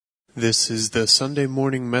This is the Sunday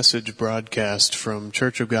morning message broadcast from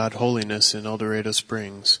Church of God Holiness in El Dorado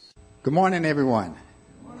Springs. Good morning, everyone.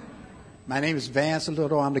 Good morning. My name is Vance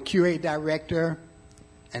Little. I'm the QA director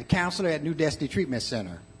and counselor at New Destiny Treatment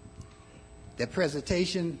Center. That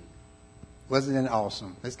presentation wasn't it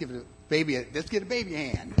awesome? Let's give the baby a hand. Give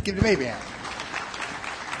the baby a hand.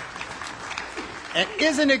 And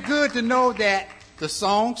isn't it good to know that the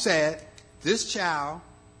song said this child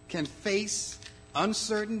can face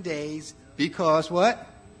uncertain days because what?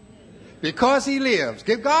 Because he lives.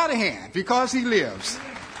 Give God a hand. Because he lives.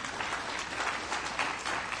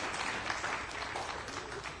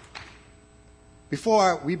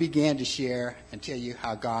 Before we begin to share and tell you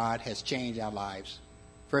how God has changed our lives,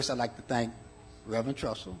 first I'd like to thank Reverend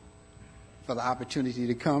Trussell for the opportunity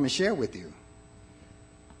to come and share with you.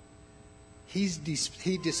 He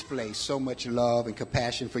displays so much love and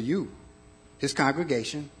compassion for you, his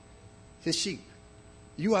congregation, his sheep.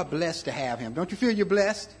 You are blessed to have him. Don't you feel you're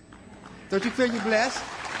blessed? Don't you feel you're blessed?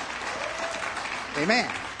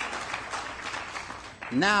 Amen.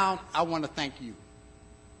 Now, I want to thank you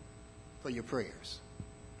for your prayers.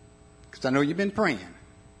 Because I know you've been praying.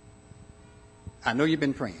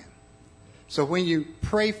 So when you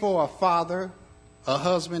pray for a father, a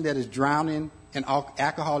husband that is drowning in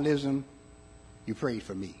alcoholism, you prayed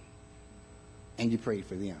for me. And you prayed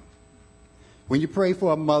for them. When you pray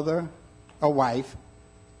for a mother, a wife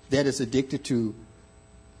that is addicted to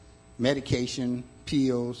medication,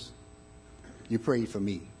 pills, you prayed for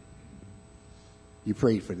me. You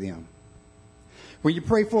prayed for them. When you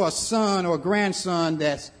pray for a son or a grandson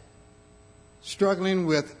that's struggling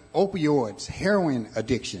with opioids, heroin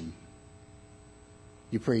addiction,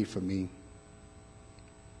 you prayed for me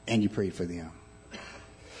and you prayed for them.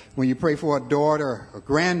 When you pray for a daughter or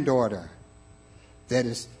granddaughter that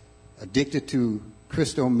is addicted to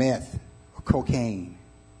crystal meth or cocaine,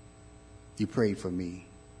 you prayed for me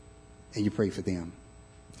and you prayed for them.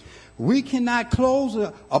 We cannot close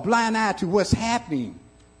a blind eye to what's happening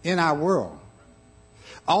in our world.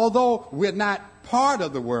 Although we're not part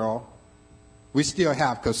of the world, we still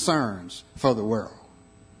have concerns for the world.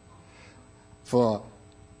 For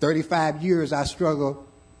 35 years, I struggled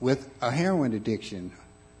with a heroin addiction.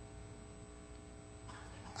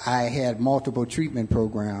 I had multiple treatment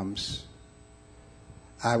programs.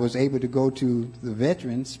 I was able to go to the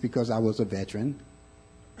veterans because I was a veteran.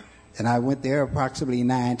 And I went there approximately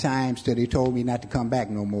 9 times till they told me not to come back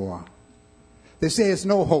no more. They say there's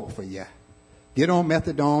no hope for you. Get on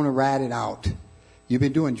methadone and ride it out. You've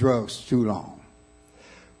been doing drugs too long.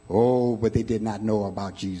 Oh, but they did not know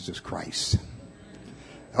about Jesus Christ.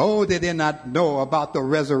 Oh, they did not know about the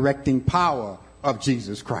resurrecting power of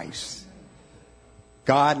Jesus Christ.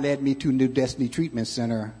 God led me to New Destiny Treatment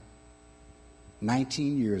Center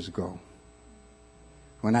 19 years ago.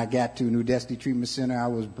 When I got to New Destiny Treatment Center, I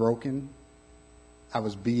was broken. I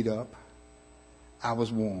was beat up. I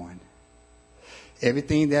was worn.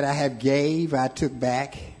 Everything that I have gave, I took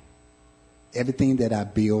back. Everything that I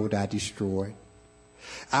built, I destroyed.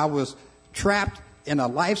 I was trapped in a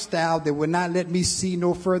lifestyle that would not let me see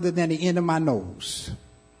no further than the end of my nose.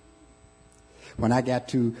 When I got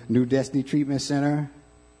to New Destiny Treatment Center,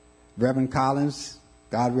 Reverend Collins,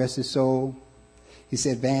 God rest his soul, he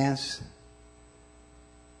said, Vance,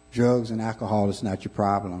 drugs and alcohol is not your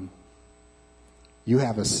problem. You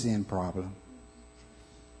have a sin problem.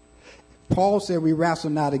 Paul said we wrestle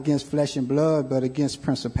not against flesh and blood, but against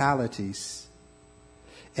principalities.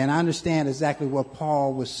 And I understand exactly what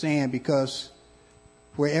Paul was saying because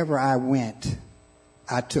wherever I went,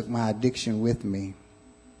 I took my addiction with me.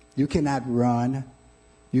 You cannot run.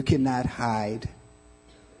 You cannot hide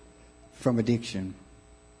from addiction.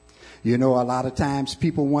 You know, a lot of times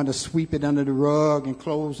people want to sweep it under the rug and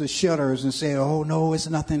close the shutters and say, oh, no, it's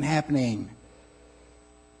nothing happening.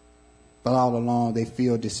 But all along, they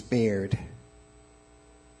feel despaired.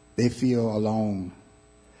 They feel alone.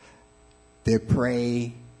 They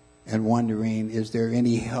pray and wondering, is there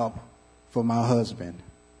any help for my husband?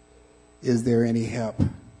 Is there any help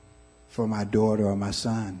for my daughter or my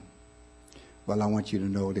son? Well, I want you to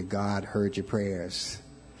know that God heard your prayers.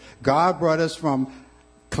 God brought us from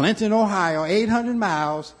Clinton, Ohio, 800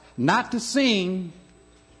 miles, not to sing.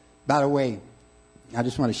 By the way, I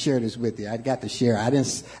just want to share this with you. I got to share. I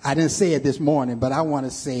didn't say it this morning, but I want to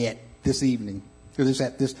say it this evening.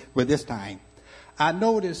 This time. I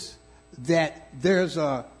noticed that there's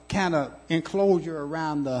a kind of enclosure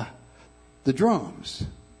around the drums.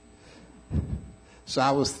 So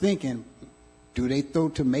I was thinking, do they throw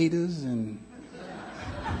tomatoes and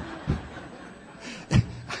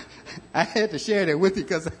I had to share that with you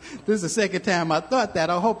because this is the second time I thought that.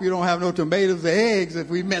 I hope you don't have no tomatoes or eggs if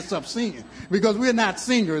we mess up singing, because we're not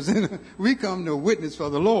singers and we come to witness for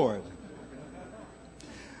the Lord.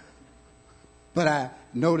 But I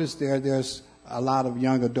noticed there's a lot of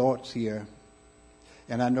young adults here,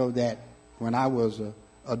 and I know that when I was an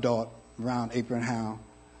adult around Abraham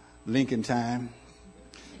Lincoln time,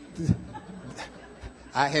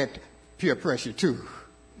 I had peer pressure too.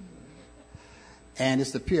 And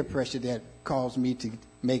it's the peer pressure that caused me to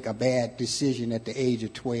make a bad decision at the age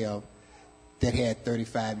of 12 that had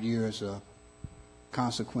 35 years of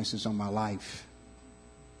consequences on my life.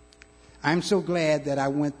 I'm so glad that I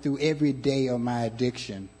went through every day of my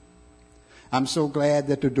addiction. I'm so glad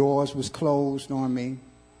that the doors was closed on me.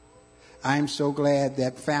 I'm so glad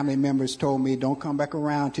that family members told me, don't come back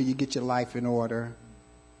around till you get your life in order.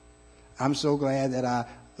 I'm so glad that I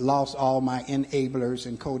lost all my enablers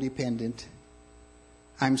and codependent.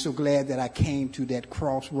 I'm so glad that I came to that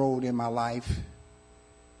crossroad in my life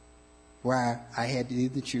where I had to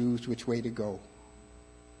either choose which way to go.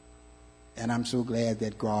 And I'm so glad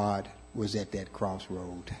that God was at that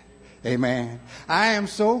crossroad. Amen. I am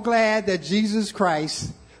so glad that Jesus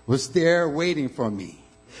Christ was there waiting for me.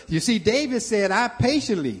 You see, David said, I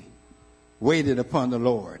patiently waited upon the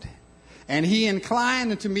Lord, and he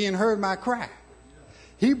inclined unto me and heard my cry.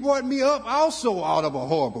 He brought me up also out of a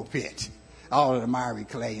horrible pit, out of the miry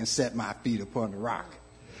clay, and set my feet upon the rock.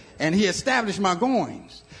 And he established my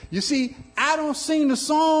goings. You see, I don't sing the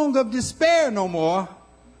song of despair no more,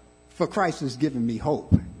 for Christ has given me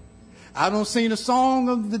hope. I don't sing the song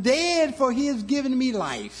of the dead, for he has given me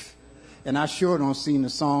life. And I sure don't sing the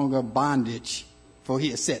song of bondage, for he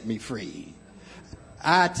has set me free.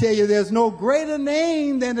 I tell you, there's no greater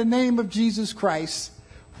name than the name of Jesus Christ.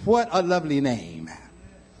 What a lovely name.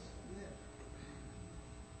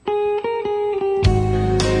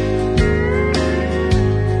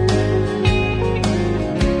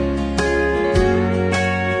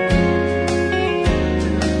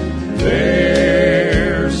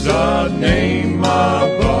 There's a name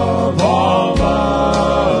above all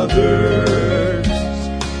others,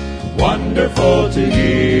 wonderful to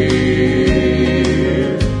hear,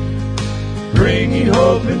 bringing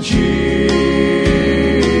hope and cheers.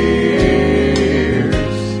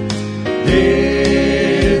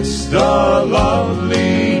 It's the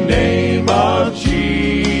lovely name of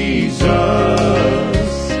Jesus,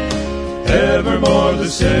 evermore the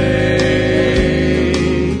same.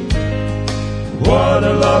 What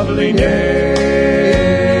a lovely name.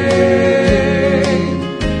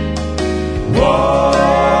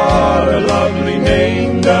 What a lovely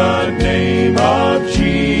name, the name of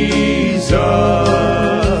Jesus.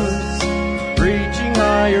 Reaching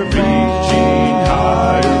higher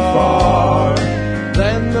far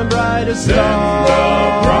than the brightest star.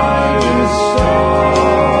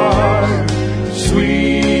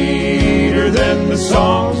 Sweeter than the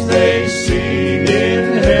songs they sing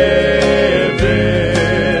in heaven.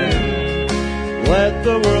 Let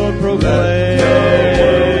the world proclaim,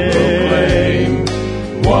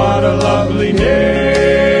 what a lovely name.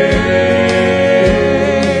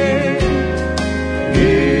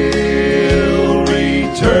 He'll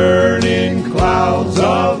return in clouds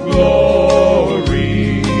of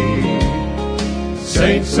glory,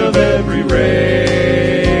 saints of every race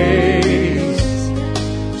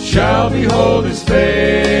shall behold his face.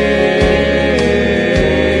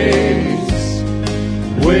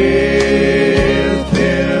 With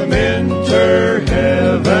him enter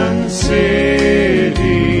heaven's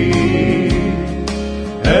city,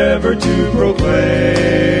 ever to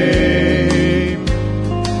proclaim,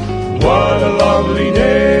 what a lovely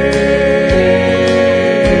name.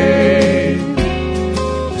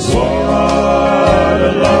 What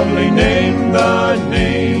a lovely name, the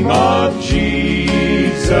name of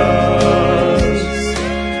Jesus.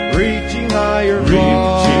 Reaching higher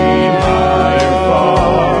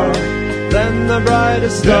far than the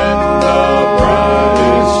brightest star.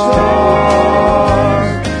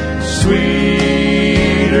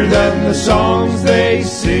 Sweeter than the songs they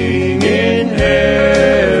sing in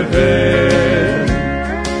heaven.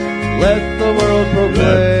 Let the world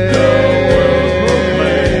proclaim,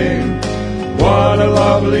 what a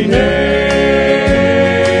lovely name.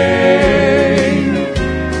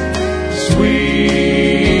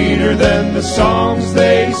 Sweeter than the songs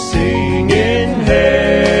they sing in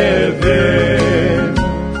heaven.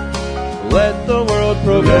 Let the world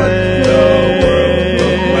proclaim,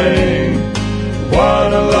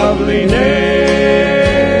 what a lovely name.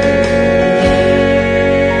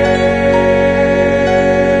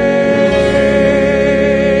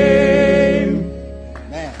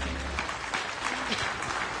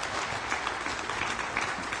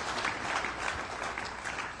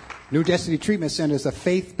 New Destiny Treatment Center is a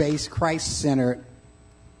faith-based, Christ-centered,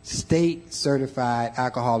 state-certified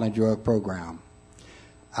alcohol and drug program.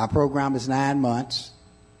 Our program is 9 months.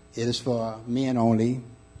 It is for men only.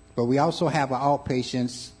 But we also have an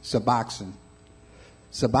outpatient Suboxone.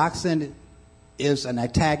 Suboxone is an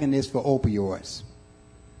antagonist for opioids.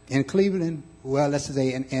 In Cleveland, well, let's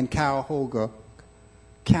say in Cuyahoga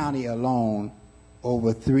County alone,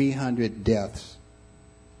 over 300 deaths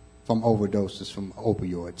from overdoses from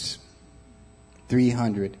opioids.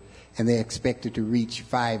 300. And they're expected to reach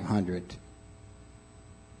 500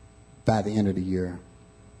 by the end of the year.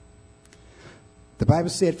 The Bible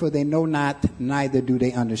said, "For they know not, neither do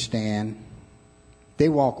they understand. They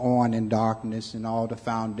walk on in darkness, and all the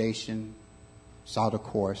foundation saw the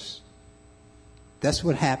course." That's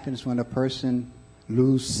what happens when a person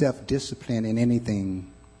loses self-discipline in anything.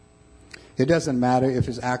 It doesn't matter if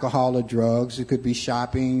it's alcohol or drugs. It could be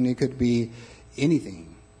shopping. It could be anything.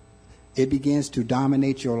 It begins to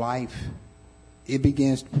dominate your life. It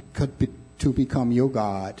begins to become your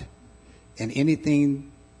God. And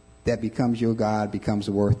anything that becomes your God becomes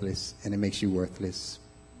worthless, and it makes you worthless.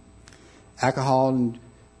 Alcohol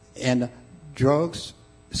and drugs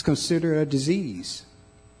is considered a disease.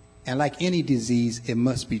 And like any disease, it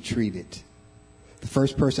must be treated. The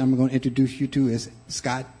first person I'm going to introduce you to is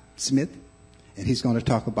Scott Smith, and he's going to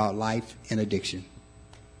talk about life and addiction.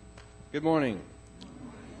 Good morning.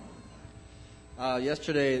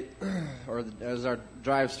 Yesterday, as our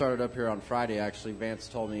drive started up here on Friday, actually, Vance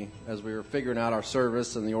told me, as we were figuring out our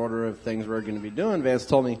service and the order of things we were going to be doing, Vance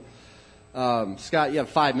told me, Scott, you have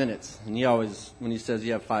 5 minutes. And he always, when he says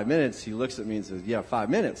you have 5 minutes, he looks at me and says, you have 5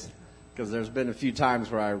 minutes. Because there's been a few times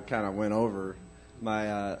where I kind of went over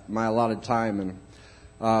my allotted time.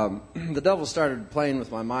 And the devil started playing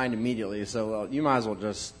with my mind immediately. So you might as well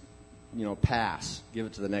just, pass. Give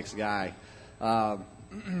it to the next guy.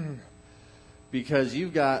 Because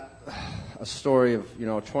you've got a story of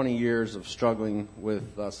 20 years of struggling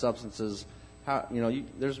with substances.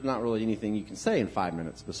 There's not really anything you can say in 5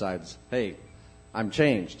 minutes besides, "Hey, I'm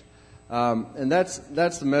changed," and that's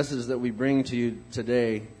the message that we bring to you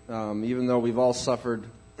today. Even though we've all suffered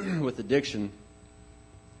with addiction,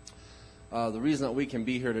 the reason that we can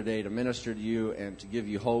be here today to minister to you and to give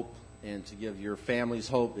you hope and to give your families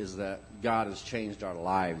hope is that God has changed our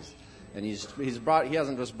lives, and He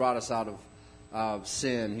hasn't just brought us out of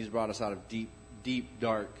sin. He's brought us out of deep,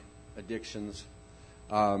 dark addictions.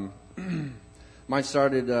 Mine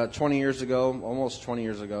started 20 years ago, almost 20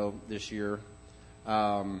 years ago this year.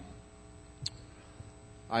 I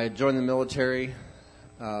had joined the military,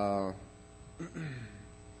 and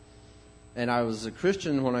I was a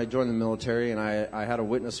Christian when I joined the military, and I had a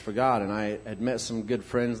witness for God, and I had met some good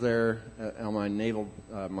friends there on my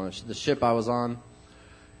the ship I was on.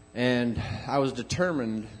 And I was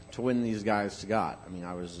determined to win these guys to God. I mean,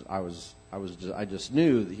 I just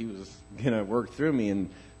knew that He was going to work through me, and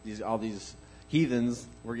all these heathens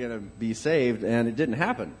were going to be saved, and it didn't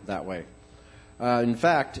happen that way. In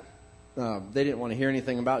fact, they didn't want to hear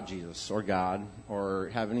anything about Jesus or God or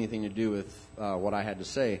have anything to do with what I had to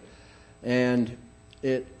say. And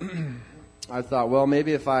I thought, well,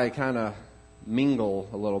 maybe if I kind of mingle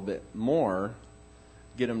a little bit more,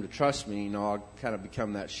 get them to trust me, I'll kind of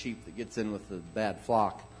become that sheep that gets in with the bad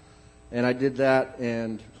flock. And I did that,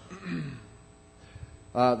 and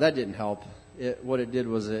that didn't help. What it did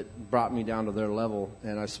was it brought me down to their level,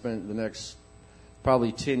 and I spent the next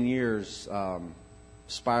probably 10 years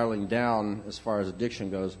spiraling down as far as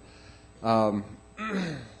addiction goes.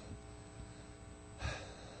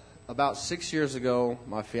 About 6 years ago,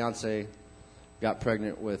 my fiance got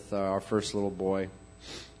pregnant with our first little boy,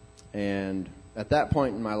 and at that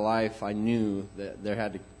point in my life, I knew that there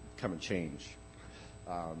had to come a change.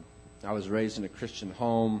 I was raised in a Christian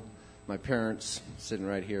home. My parents, sitting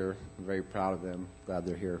right here, I'm very proud of them. Glad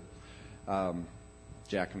they're here.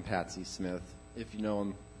 Jack and Patsy Smith. If you know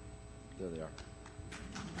them, there they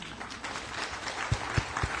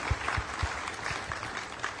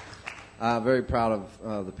are. Very proud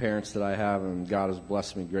of the parents that I have, and God has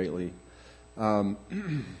blessed me greatly. I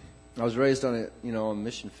was raised on a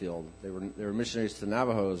mission field. They were missionaries to the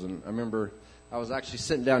Navajos, and I remember I was actually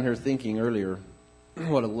sitting down here thinking earlier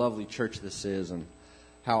what a lovely church this is and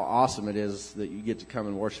how awesome it is that you get to come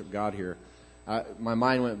and worship God here. My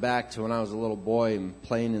mind went back to when I was a little boy and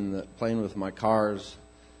playing with my cars.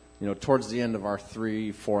 Towards the end of our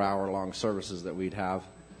 3-4 hour long services that we'd have,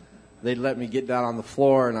 they'd let me get down on the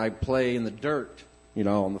floor and I'd play in the dirt,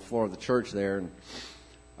 on the floor of the church there. And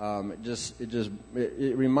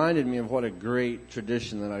it reminded me of what a great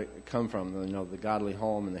tradition that I come from, the godly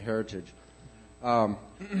home and the heritage.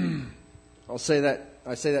 I'll say that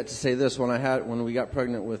I say that to say this. When we got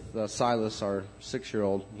pregnant with Silas, our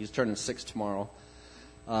 6-year-old, he's turning 6 tomorrow.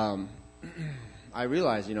 I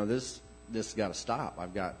realized, this got to stop.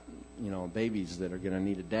 I've got, babies that are going to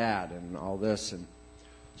need a dad and all this. And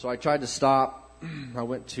so I tried to stop. I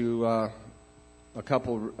went to a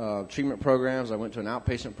couple treatment programs. I went to an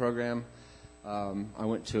outpatient program. I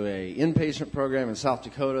went to a inpatient program in South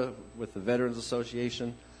Dakota with the Veterans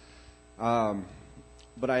Association.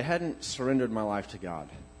 But I hadn't surrendered my life to God.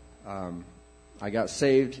 I got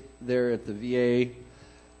saved there at the VA,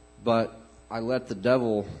 but I let the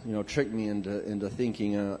devil, trick me into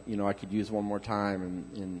thinking, I could use one more time.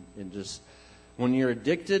 And just, when you're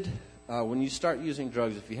addicted, when you start using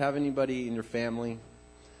drugs, if you have anybody in your family,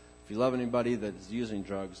 if you love anybody that's using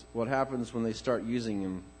drugs, what happens when they start using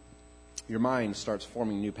them, your mind starts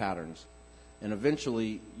forming new patterns. And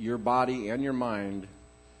eventually, your body and your mind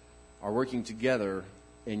are working together,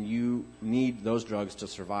 and you need those drugs to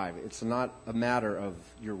survive. It's not a matter of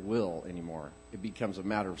your will anymore. It becomes a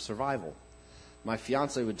matter of survival. My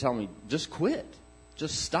fiance would tell me, just quit.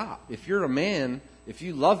 Just stop. If you're a man, if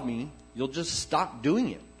you love me, you'll just stop doing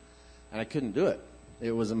it. And I couldn't do it.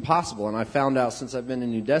 It was impossible. And I found out since I've been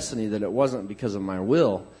in New Destiny that it wasn't because of my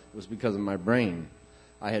will. It was because of my brain.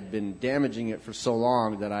 I had been damaging it for so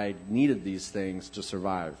long that I needed these things to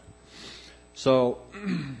survive. So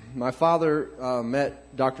my father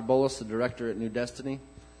met Dr. Bolus, the director at New Destiny.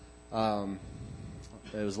 It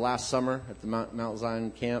was last summer at the Mount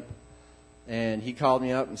Zion camp. And he called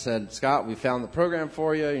me up and said, Scott, we found the program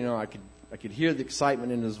for you. I could hear the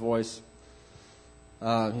excitement in his voice.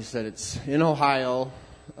 He said, it's in Ohio,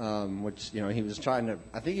 which, he was I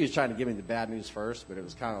think he was trying to give me the bad news first, but it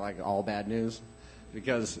was kind of like all bad news.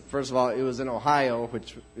 Because, first of all, it was in Ohio,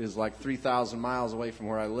 which is like 3,000 miles away from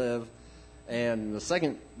where I live. And the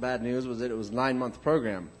second bad news was that it was a 9-month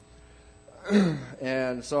program.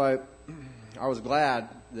 And so I was glad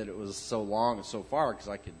that it was so long and so far, because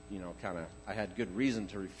I could, I had good reason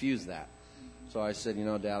to refuse that. So I said,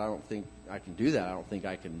 Dad, I don't think I can do that. I don't think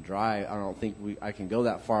I can drive. I don't think I can go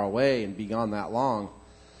that far away and be gone that long.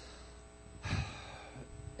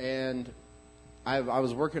 And I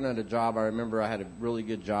was working at a job. I remember I had a really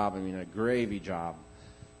good job. A gravy job.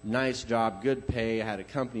 Nice job, good pay. I had a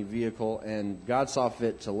company vehicle, and God saw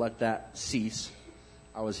fit to let that cease.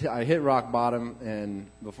 I hit rock bottom, and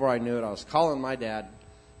before I knew it, I was calling my dad,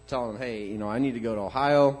 telling him, hey, I need to go to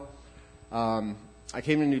Ohio. I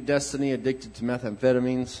came to New Destiny addicted to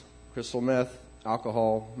methamphetamines, crystal meth,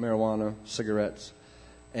 alcohol, marijuana, cigarettes.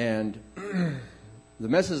 And the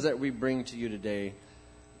message that we bring to you today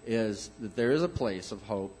is that there is a place of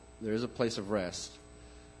hope. There is a place of rest.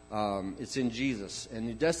 It's in Jesus. And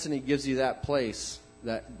New Destiny gives you that place.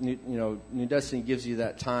 New Destiny gives you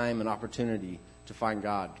that time and opportunity to find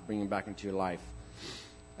God, to bring Him back into your life.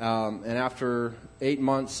 And after 8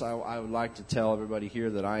 months, I would like to tell everybody here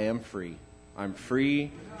that I am free. I'm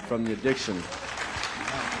free from the addiction.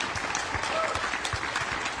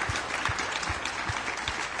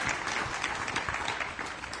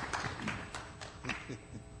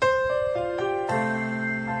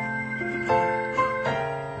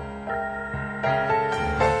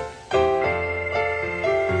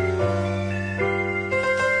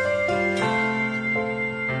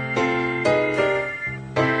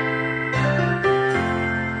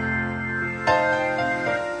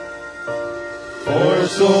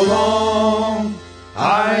 So long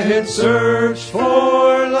I had searched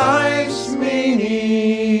for life's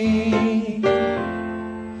meaning,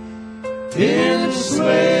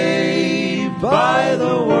 enslaved by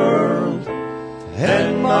the world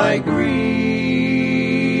and my greed.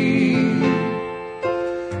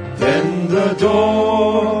 Then the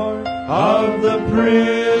door of the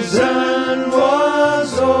prison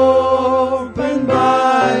was opened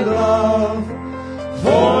by love,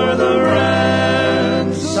 for the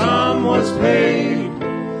ransom was paid,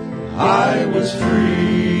 I was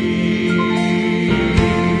free.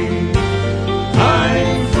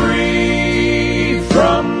 I'm free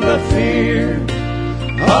from the fear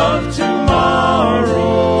of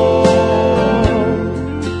tomorrow.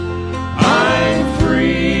 I'm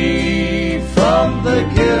free from the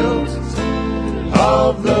guilt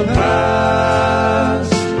of the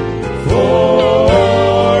past.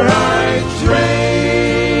 For I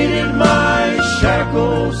traded my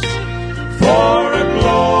shackles for a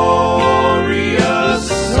glorious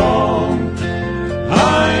song.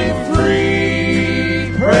 I'm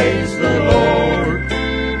free, praise the Lord,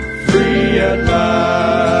 free at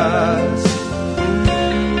last.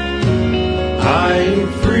 I'm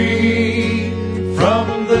free from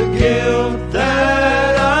the guilt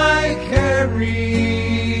that I carry.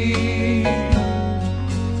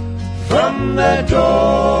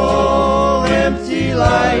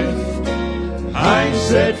 life, I'm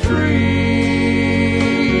set free.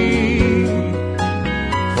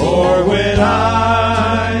 For when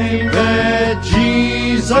I met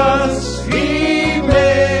Jesus, He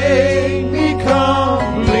made me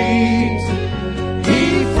complete.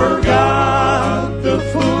 He forgot the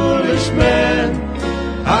foolish man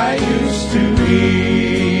I used to be.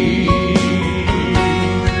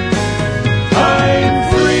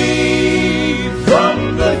 I'm free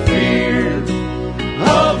from the fear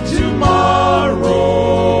of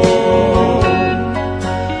tomorrow.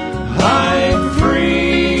 I'm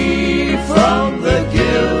free from the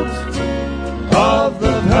guilt of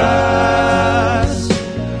the past.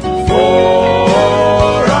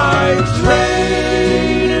 For I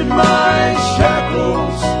traded my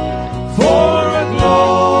shackles for a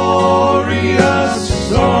glorious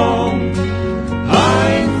song.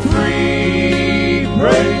 I'm free,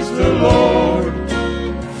 praise the Lord,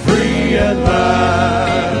 free at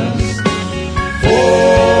last.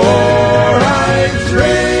 For I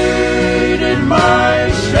traded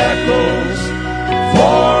my shackles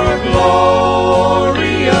for a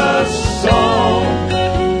glorious song.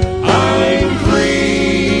 I'm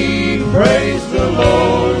free, praise the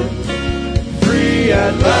Lord, free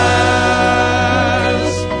at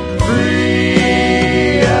last,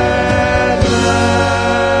 free at last.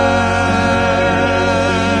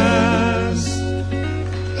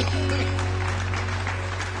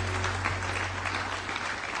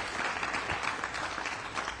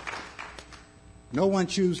 No one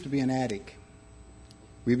chooses to be an addict.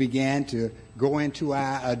 We began to go into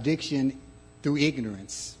our addiction through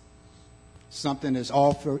ignorance. Something is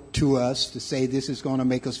offered to us to say this is going to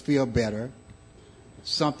make us feel better.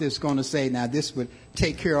 Something is going to say, now this would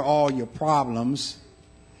take care of all your problems.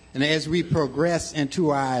 And as we progress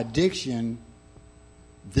into our addiction,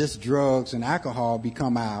 this drugs and alcohol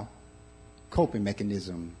become our coping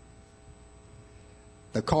mechanism.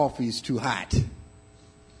 The coffee's too hot.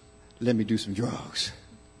 Let me do some drugs.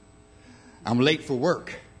 I'm late for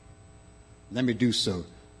work. Let me do some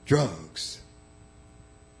drugs.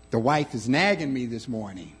 The wife is nagging me this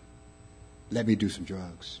morning. Let me do some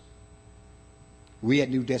drugs. We at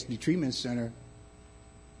New Destiny Treatment Center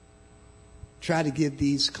try to give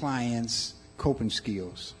these clients coping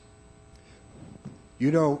skills.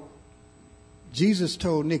 You know, Jesus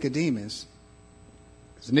told Nicodemus,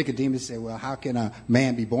 because Nicodemus said, well, how can a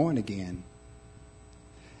man be born again?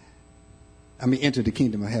 Enter the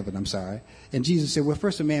kingdom of heaven, I'm sorry. And Jesus said, well,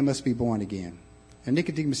 first a man must be born again. And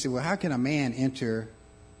Nicodemus said, well, how can a man enter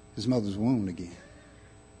his mother's womb again?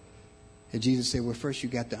 And Jesus said, well, first you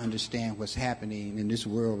got to understand what's happening in this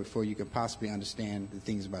world before you can possibly understand the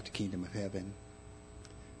things about the kingdom of heaven.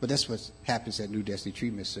 But that's what happens at New Destiny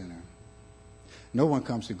Treatment Center. No one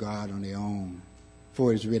comes to God on their own.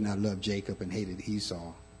 For it is written, I loved Jacob and hated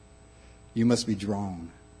Esau. You must be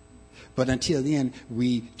drawn. But until then,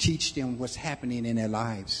 we teach them what's happening in their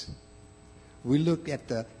lives. We look at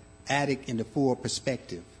the addict in the full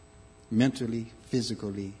perspective, mentally,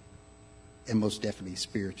 physically, and most definitely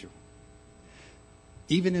spiritual.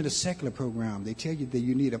 Even in a secular program, they tell you that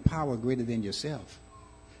you need a power greater than yourself.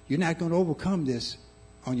 You're not going to overcome this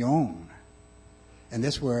on your own. And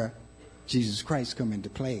that's where Jesus Christ come into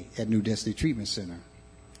play at New Destiny Treatment Center.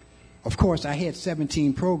 Of course, I had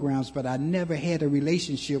 17 programs, but I never had a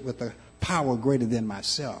relationship with a power greater than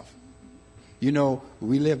myself. You know,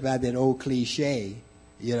 we live by that old cliche,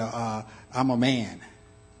 I'm a man.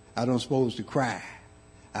 I don't supposed to cry.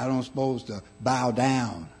 I don't supposed to bow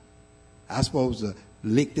down. I'm supposed to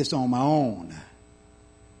lick this on my own.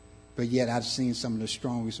 But yet I've seen some of the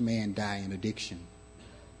strongest men die in addiction.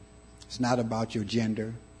 It's not about your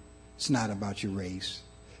gender. It's not about your race.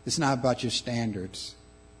 It's not about your standards.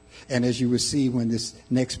 And as you will see when this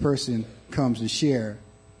next person comes to share,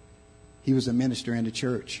 he was a minister in the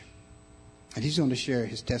church. And he's going to share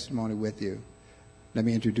his testimony with you. Let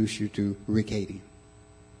me introduce you to Rick Hayden.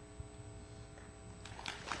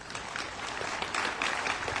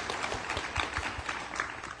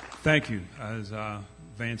 Thank you. As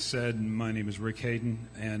Vance said, my name is Rick Hayden,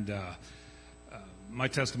 and my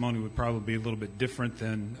testimony would probably be a little bit different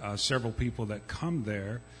than several people that come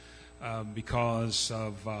there because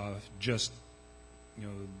of just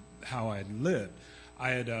how I had lived. I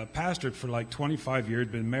had pastored for like 25 years,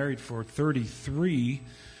 been married for 33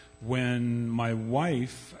 when my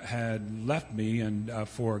wife had left me and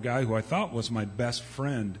for a guy who I thought was my best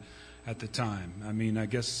friend at the time. I mean, I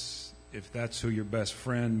guess if that's who your best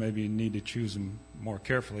friend, maybe you need to choose him more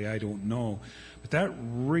carefully. I don't know. But that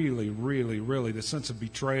really, the sense of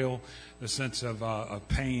betrayal, the sense of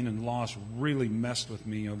pain and loss really messed with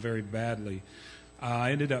me very badly.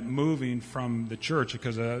 I ended up moving from the church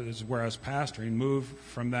because this is where I was pastoring, moved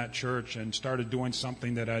from that church and started doing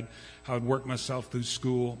something that I would work myself through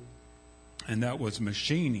school, and that was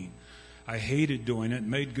machining. I hated doing it,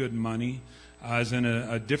 made good money. I was in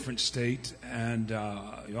a different state and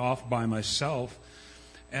off by myself,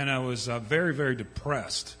 and I was very, very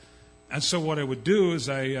depressed. And so what I would do is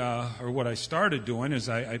what I started doing is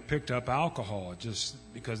I picked up alcohol, just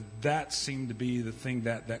because that seemed to be the thing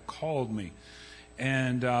that called me.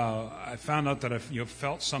 And I found out that I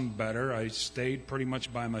felt some better. I stayed pretty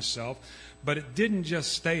much by myself. But it didn't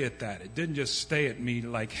just stay at that. It didn't just stay at me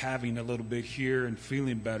like having a little bit here and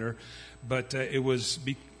feeling better. But it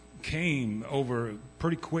became, over a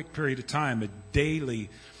pretty quick period of time, a daily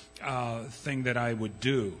thing that I would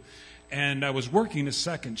do. And I was working a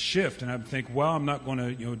second shift, and I'd think, well, I'm not going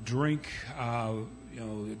to drink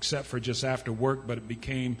except for just after work, but it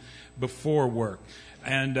became before work.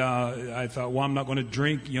 And I thought, well, I'm not going to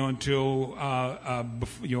drink, until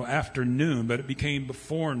afternoon, but it became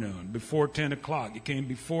before noon, before 10 o'clock. It came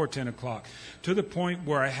before 10 o'clock, to the point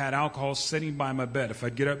where I had alcohol sitting by my bed. If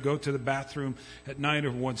I'd get up, go to the bathroom at night,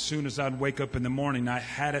 or as soon as I'd wake up in the morning, I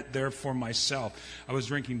had it there for myself. I was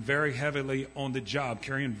drinking very heavily on the job,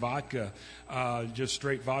 carrying vodka, just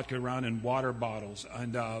straight vodka around in water bottles,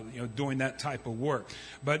 and doing that type of work.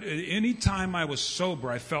 But any time I was sober,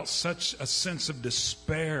 I felt such a sense of despair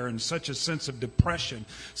and such a sense of depression,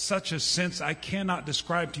 such a sense I cannot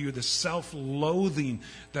describe to you, the self-loathing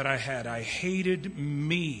that I had. I hated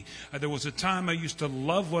me. There was a time I used to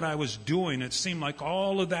love what I was doing. It seemed like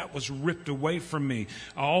all of that was ripped away from me.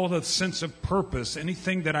 All the sense of purpose,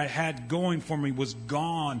 anything that I had going for me was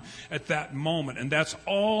gone at that moment. And that's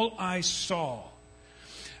all I saw.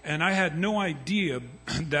 And I had no idea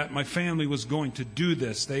that my family was going to do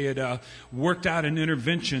this. They had worked out an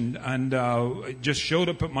intervention and just showed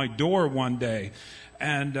up at my door one day.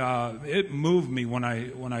 And it moved me when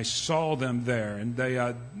I saw them there. And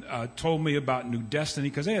they told me about New Destiny,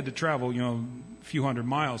 because they had to travel, a few hundred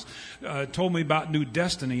miles. Told me about New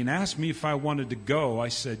Destiny and asked me if I wanted to go. I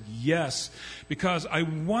said yes, because I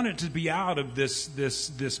wanted to be out of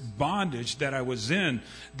this bondage that I was in,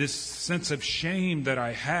 this sense of shame that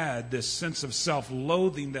I had, this sense of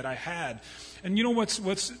self-loathing that I had. And you know what's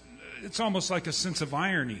it's almost like a sense of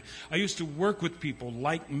irony. I used to work with people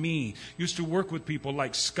like me, used to work with people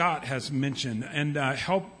like Scott has mentioned, and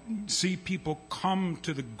help see people come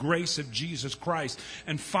to the grace of Jesus Christ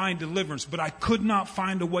and find deliverance. But I could not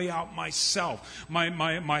find a way out myself.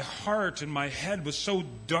 My heart and my head was so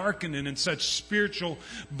darkened and in such spiritual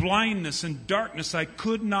blindness and darkness, I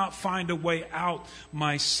could not find a way out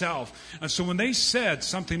myself. And so when they said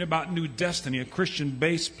something about New Destiny, a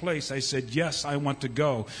Christian-based place, I said, yes, I want to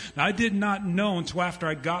go. Now, I did not know until after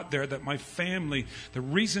I got there that my family, the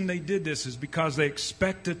reason they did this is because they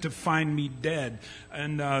expected to find me dead,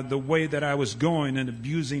 and the way that I was going and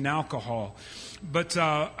abusing alcohol. But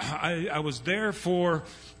I was there for,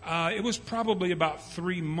 it was probably about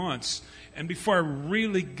 3 months, and before I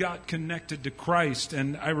really got connected to Christ.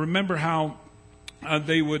 And I remember how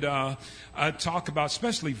they would talk about,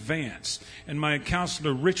 especially Vance, and my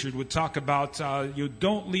counselor Richard would talk about, you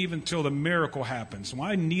don't leave until the miracle happens. Well,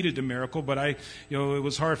 I needed a miracle, but it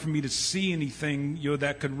was hard for me to see anything,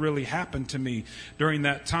 that could really happen to me during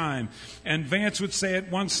that time. And Vance would say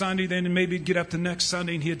it one Sunday, then maybe he'd get up the next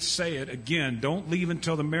Sunday and he'd say it again. Don't leave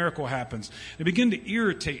until the miracle happens. It began to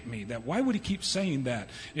irritate me that why would he keep saying that?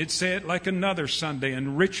 He'd say it like another Sunday,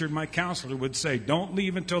 and Richard, my counselor, would say, don't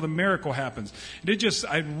leave until the miracle happens.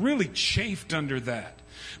 I really chafed under that.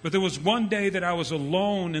 But there was one day that I was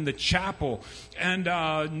alone in the chapel, and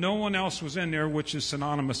no one else was in there, which is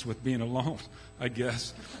synonymous with being alone, I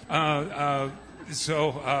guess. I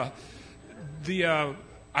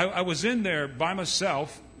was in there by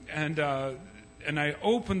myself, and I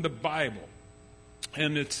opened the Bible,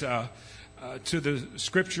 and it's to the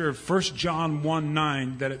scripture of 1 John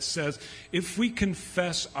 1:9 that it says, if we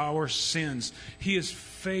confess our sins, He is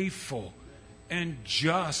faithful and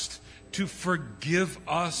just to forgive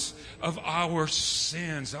us of our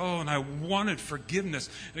sins. Oh, and I wanted forgiveness.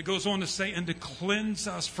 And it goes on to say, and to cleanse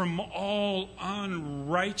us from all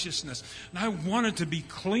unrighteousness. And I wanted to be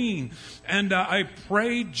clean. And I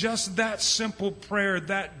prayed just that simple prayer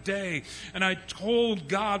that day. And I told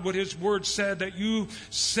God what His Word said, that You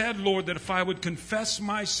said, Lord, that if I would confess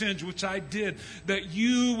my sins, which I did, that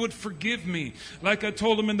You would forgive me. Like I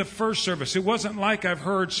told Him in the first service, it wasn't like I've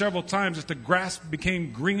heard several times that the grass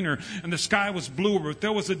became greener and the sky was bluer, but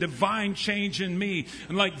there was a divine change in me.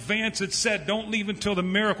 And like Vance had said, don't leave until the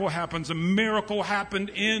miracle happens. A miracle happened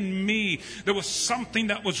in me. There was something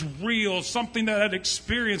that was real, something that I'd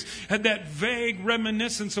experienced, had that vague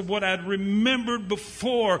reminiscence of what I'd remembered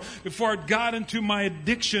before I got into my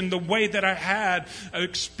addiction, the way that I had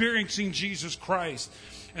experiencing Jesus Christ.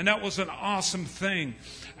 And that was an awesome thing.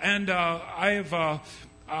 And I have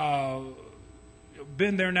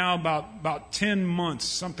been there now about 10 months,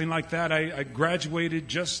 something like that. I graduated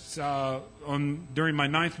just during my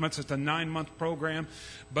 9th month. It's a 9-month program.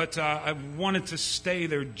 But I wanted to stay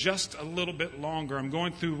there just a little bit longer. I'm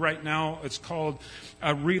going through right now, it's called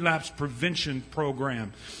a relapse prevention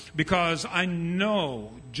program. Because I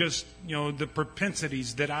know just, the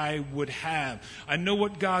propensities that I would have. I know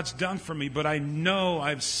what God's done for me, but I know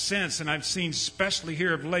I've sensed and I've seen, especially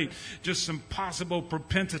here of late, just some possible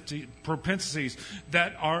propensities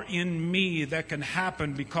that are in me that can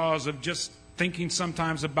happen because of just thinking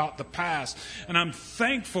sometimes about the past. And I'm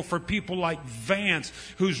thankful for people like Vance,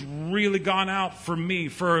 who's really gone out for me,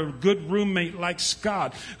 for a good roommate like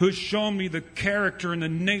Scott, who's shown me the character and the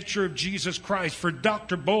nature of Jesus Christ, for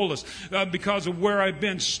Dr. Bolus, because of where I've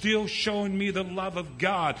been, still showing me the love of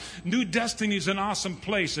God. New Destiny is an awesome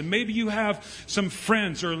place, and maybe you have some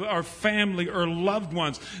friends or family or loved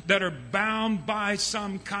ones that are bound by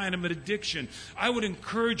some kind of an addiction. I would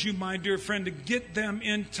encourage you, my dear friend, to get them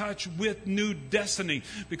in touch with New Destiny,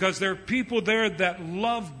 because there are people there that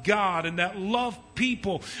love God and that love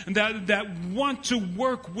people and that want to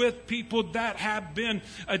work with people that have been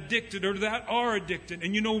addicted or that are addicted.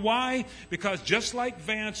 And you know why? Because just like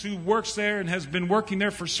Vance, who works there and has been working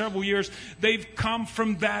there for several years, they've come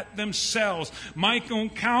from that themselves. My own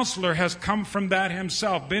counselor has come from that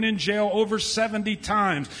himself, been in jail over 70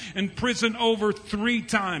 times, in prison over 3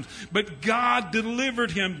 times, but God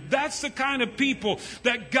delivered him. That's the kind of people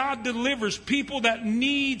that God delivers, people that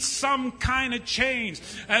need some kind of change.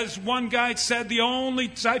 As one guy said, the only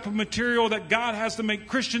type of material that God has to make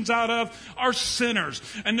Christians out of are sinners.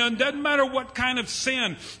 And it doesn't matter what kind of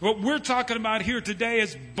sin. What we're talking about here today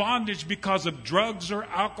is bondage because of drugs or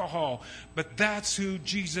alcohol. But that's who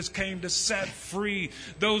Jesus came to set free,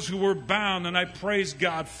 those who were bound, and I praise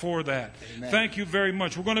God for that. Amen. Thank you very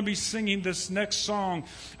much. We're going to be singing this next song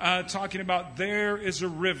talking about There is a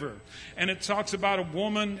River. And it talks about a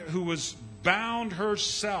woman who was bound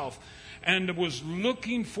herself and was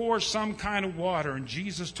looking for some kind of water. And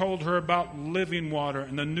Jesus told her about living water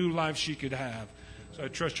and the new life she could have. So I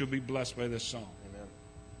trust you'll be blessed by this song.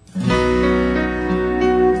 Amen.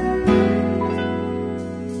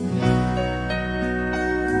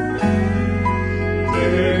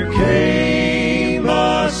 There came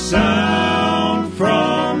a sound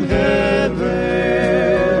from heaven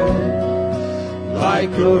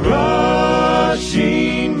like a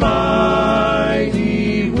rushing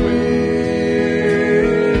mighty wind.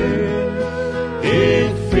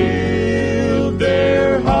 It filled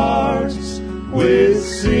their hearts with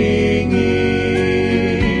singing.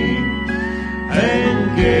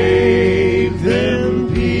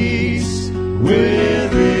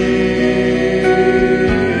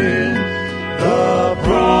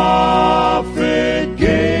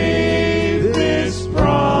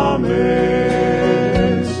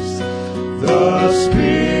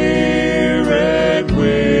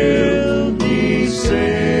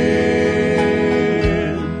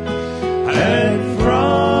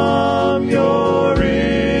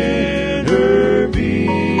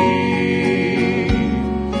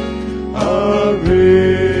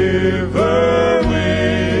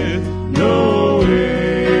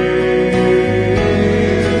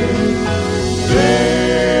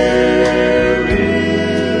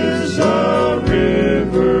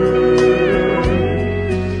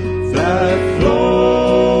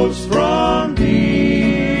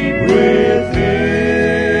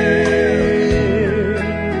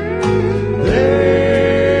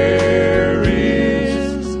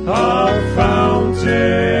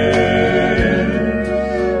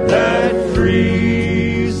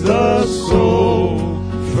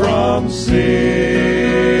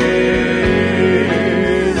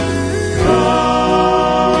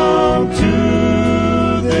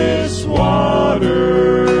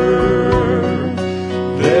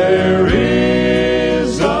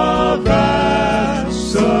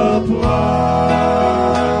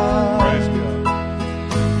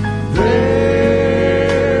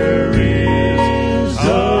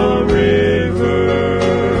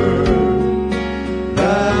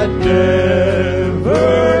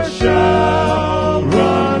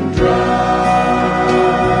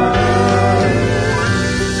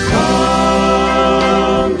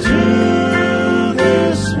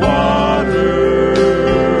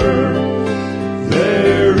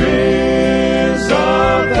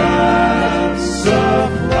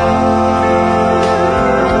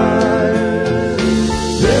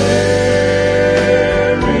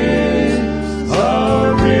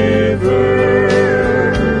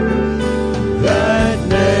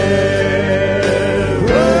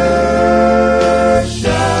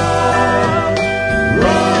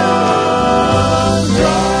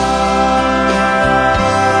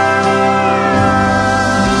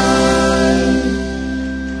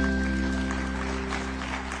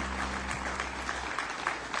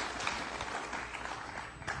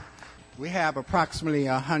 approximately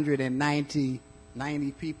 190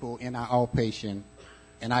 people in our outpatient,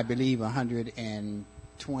 and I believe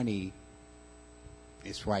 120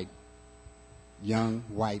 is young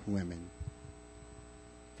white women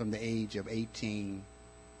from the age of 18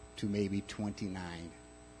 to maybe 29.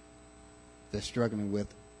 They're struggling with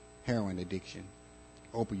heroin addiction,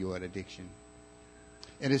 opioid addiction.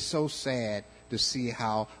 And it's so sad to see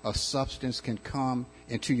how a substance can come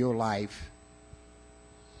into your life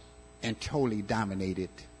and totally dominate it.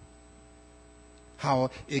 How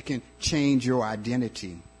it can change your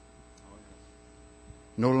identity.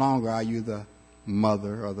 No longer are you the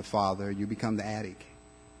mother or the father, you become the addict.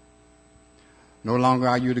 No longer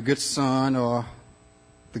are you the good son or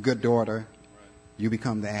the good daughter, you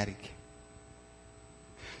become the addict.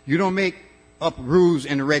 You don't make up rules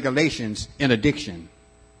and regulations in addiction.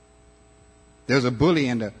 There's a bully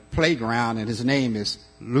in the playground and his name is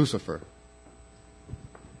Lucifer.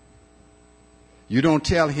 You don't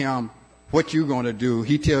tell him what you're going to do.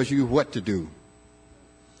 He tells you what to do.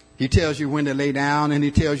 He tells you when to lay down and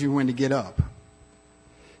he tells you when to get up.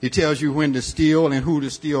 He tells you when to steal and who to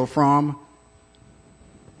steal from.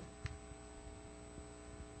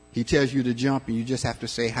 He tells you to jump and you just have to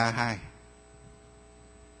say hi, hi.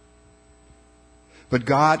 But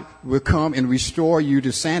God will come and restore you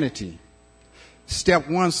to sanity. Step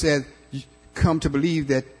 1 said, come to believe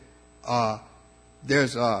that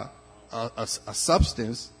there's a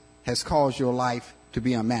substance has caused your life to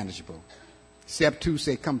be unmanageable. Step 2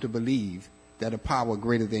 said, come to believe that a power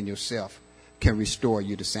greater than yourself can restore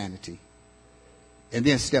you to sanity. And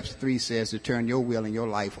then step 3 says to turn your will and your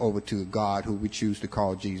life over to God, who we choose to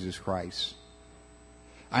call Jesus Christ.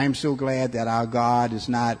 I am so glad that our God is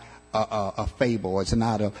not a fable. It's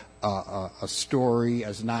not a story.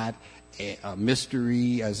 It's not a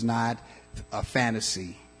mystery. It's not a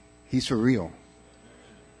fantasy. He's for real.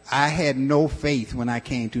 I had no faith when I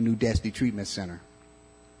came to New Destiny Treatment Center.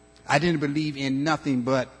 I didn't believe in nothing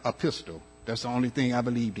but a pistol. That's the only thing I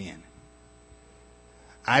believed in.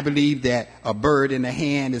 I believe that a bird in the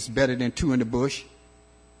hand is better than 2 in the bush.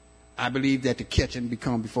 I believe that the catching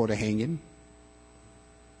become before the hanging.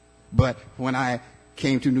 But when I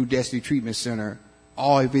came to New Destiny Treatment Center,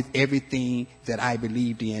 everything that I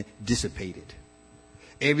believed in dissipated.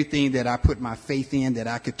 Everything that I put my faith in that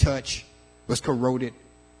I could touch was corroded,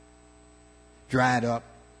 dried up,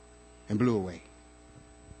 and blew away.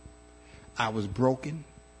 I was broken,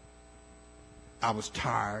 I was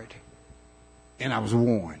tired, and I was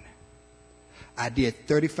worn. I did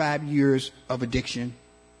 35 years of addiction.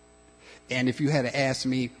 And if you had to ask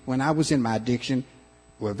me when I was in my addiction,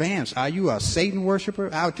 well, Vance, are you a Satan worshiper?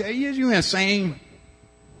 I'll tell you, you're insane.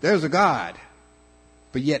 There's a God.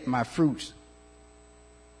 But yet my fruits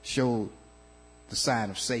showed the sign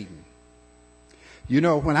of Satan. You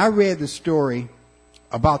know, when I read the story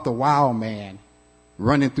about the wild man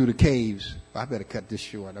running through the caves, I better cut this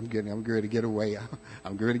short. I'm going to get away.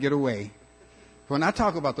 I'm going to get away. When I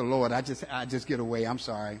talk about the Lord, I just get away. I'm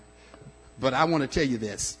sorry. But I want to tell you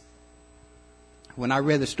this. When I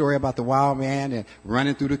read the story about the wild man and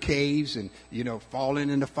running through the caves and, falling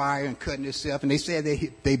in the fire and cutting himself, and they said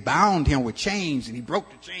they bound him with chains and he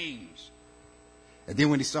broke the chains. And then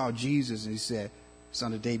when he saw Jesus and he said,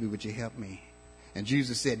 Son of David, would you help me? And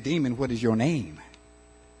Jesus said, Demon, what is your name?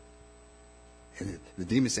 And the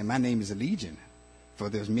demon said, my name is Legion, for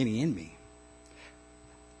there's many in me.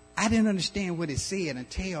 I didn't understand what it said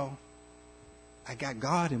until I got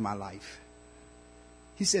God in my life.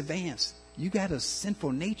 He said, Vance, you got a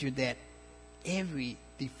sinful nature that every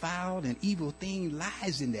defiled and evil thing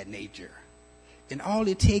lies in that nature. And all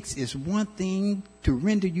it takes is one thing to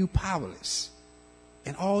render you powerless.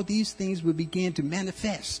 And all these things will begin to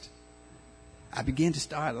manifest. I began to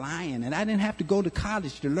start lying, and I didn't have to go to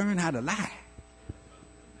college to learn how to lie.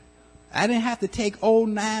 I didn't have to take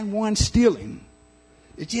 091 stealing.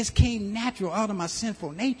 It just came natural out of my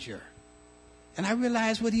sinful nature. And I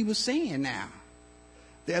realized what he was saying now.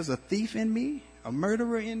 There's a thief in me, a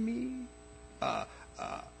murderer in me, an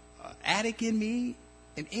addict in me,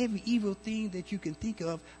 and every evil thing that you can think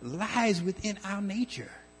of lies within our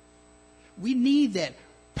nature. We need that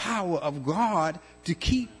power of God to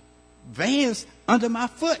keep Vance under my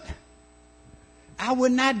foot. I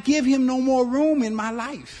would not give him no more room in my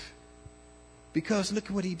life. Because look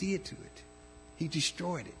at what he did to it. He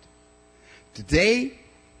destroyed it. Today,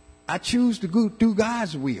 I choose to go do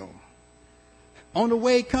God's will. On the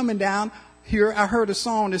way coming down here, I heard a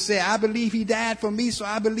song that said, I believe he died for me, so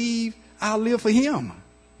I believe I'll live for him.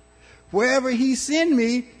 Wherever he send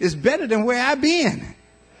me is better than where I've been.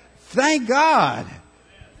 Thank God.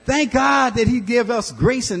 Thank God that he gave us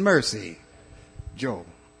grace and mercy. Joe,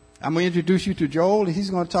 I'm going to introduce you to Joel, and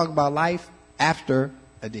he's going to talk about life after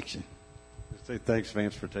addiction. Say thanks,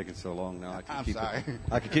 Vance, for taking so long. Now I'm sorry.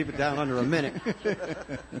 I can keep it down under a minute.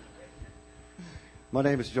 My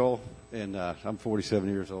name is Joel, and I'm 47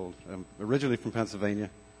 years old. I'm originally from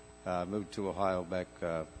Pennsylvania. Moved to Ohio back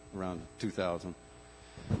around 2000.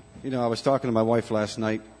 You know, I was talking to my wife last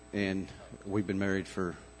night, and we've been married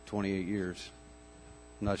for 28 years.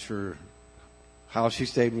 I'm not sure how she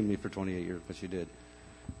stayed with me for 28 years, but she did.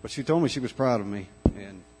 But she told me she was proud of me,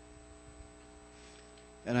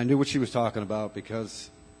 and I knew what she was talking about because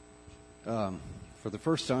for the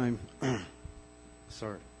first time,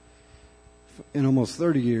 in almost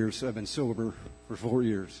 30 years, I've been sober for 4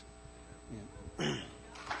 years. And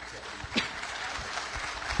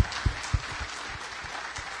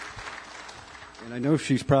I know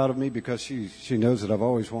she's proud of me because she knows that I've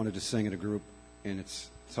always wanted to sing in a group, and it's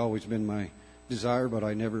always been my desire, but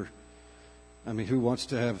who wants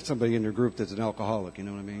to have somebody in their group that's an alcoholic, you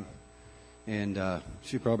know what I mean? And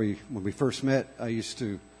she probably, when we first met, I used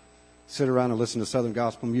to sit around and listen to Southern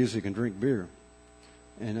gospel music and drink beer.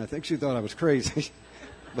 And I think she thought I was crazy.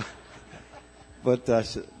 but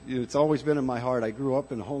it's always been in my heart. I grew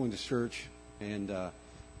up in a holiness church, and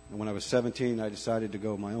when I was 17, I decided to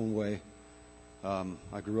go my own way.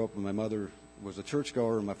 I grew up when my mother was a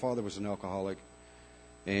churchgoer and my father was an alcoholic.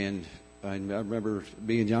 And I remember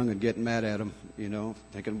being young and getting mad at him,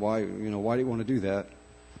 thinking, why do you want to do that?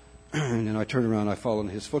 And then I turned around and I followed in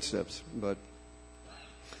his footsteps. But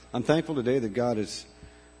I'm thankful today that God has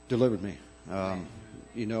delivered me. I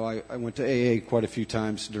went to AA quite a few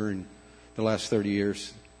times during the last 30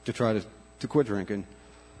 years to try to quit drinking.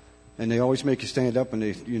 And they always make you stand up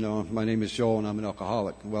and my name is Joel and I'm an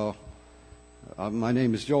alcoholic. Well, my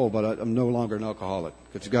name is Joel, but I'm no longer an alcoholic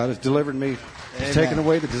because God has delivered me. He's taken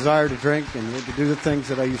away the desire to drink and to do the things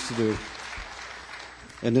that I used to do.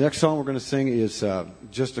 And the next song we're going to sing is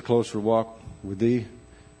Just a Closer Walk with Thee,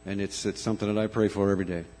 and it's something that I pray for every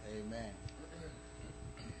day.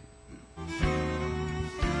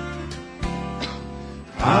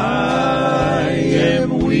 I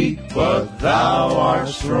am weak, but thou art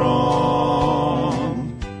strong.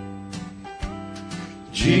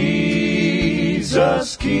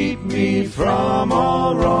 Jesus, keep me from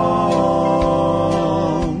all wrong.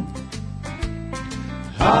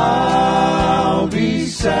 I'll be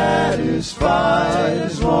satisfied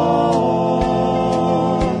as long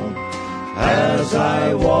as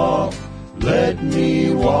I walk. Let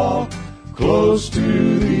me walk close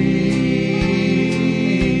to Thee.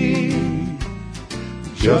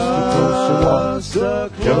 Just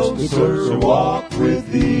a closer walk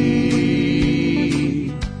with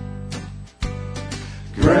Thee.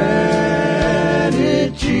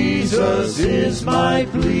 Granted, Jesus is my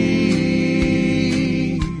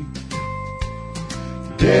plea.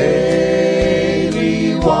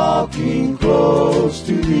 Daily walking close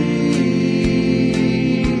to Thee.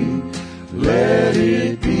 Let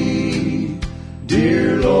it be,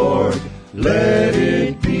 dear Lord, let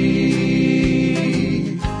it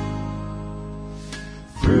be.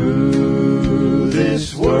 Through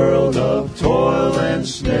this world of toil and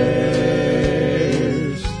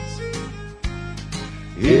snares,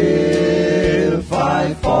 if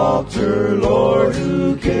I falter, Lord,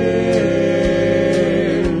 who cares?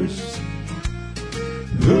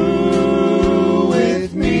 Who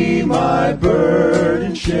with me my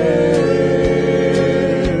burden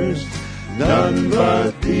shares? None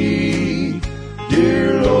but Thee,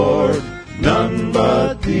 dear Lord, none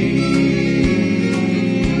but Thee.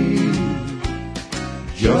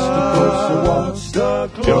 Just a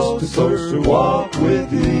closer walk with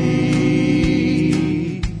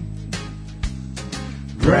Thee.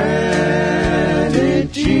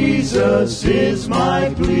 Granted, Jesus is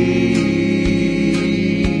my plea.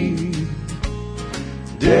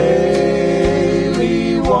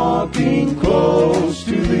 Daily walking close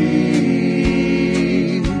to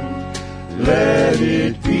Thee. Let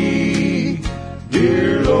it be,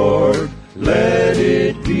 dear Lord, let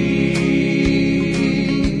it be.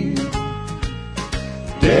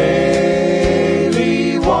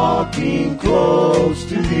 Daily walking close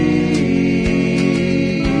to Thee.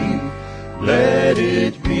 Let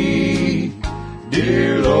it be,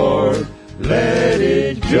 dear Lord, let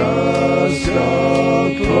it just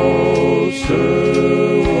a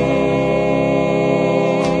closer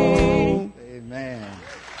walk. Amen.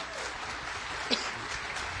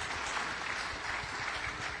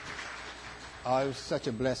 It was such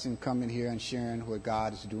a blessing coming here and sharing what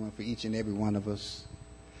God is doing for each and every one of us.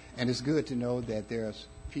 And it's good to know that there's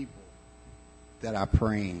people that are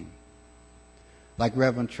praying. Like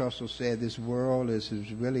Reverend Trussell said, this world is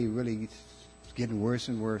really, really It's getting worse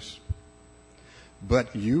and worse.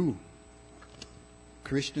 But you,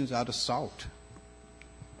 Christians, are the salt.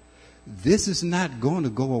 This is not going to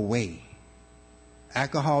go away.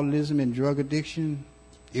 Alcoholism and drug addiction,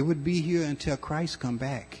 it would be here until Christ come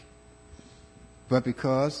back. But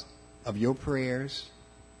because of your prayers,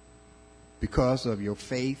 because of your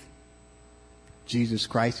faith, Jesus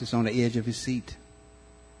Christ is on the edge of his seat.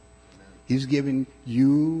 He's giving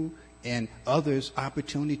you and others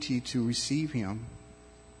opportunity to receive him.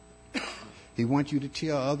 He wants you to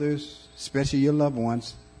tell others, especially your loved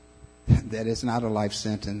ones, that it's not a life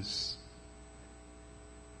sentence,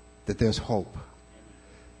 that there's hope.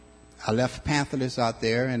 I left pamphlets out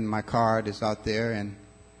there, and my card is out there, and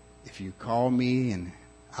if you call me, and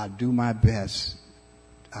I'll do my best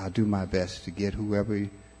to get whoever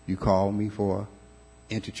you call me for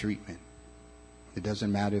into treatment. It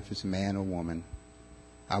doesn't matter if it's a man or woman.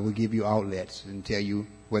 I will give you outlets and tell you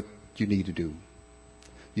what you need to do.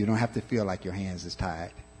 You don't have to feel like your hands is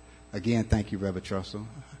tied. Again, thank you, Reverend Trussell.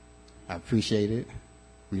 I appreciate it.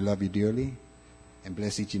 We love you dearly, and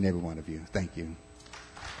bless each and every one of you. Thank you.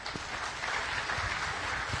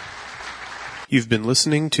 You've been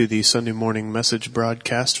listening to the Sunday morning message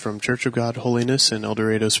broadcast from Church of God Holiness in El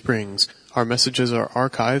Dorado Springs. Our messages are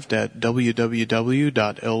archived at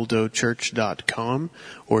www.eldochurch.com,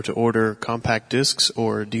 or to order compact discs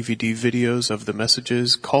or DVD videos of the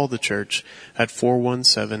messages, call the church at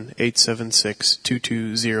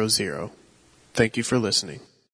 417-876-2200. Thank you for listening.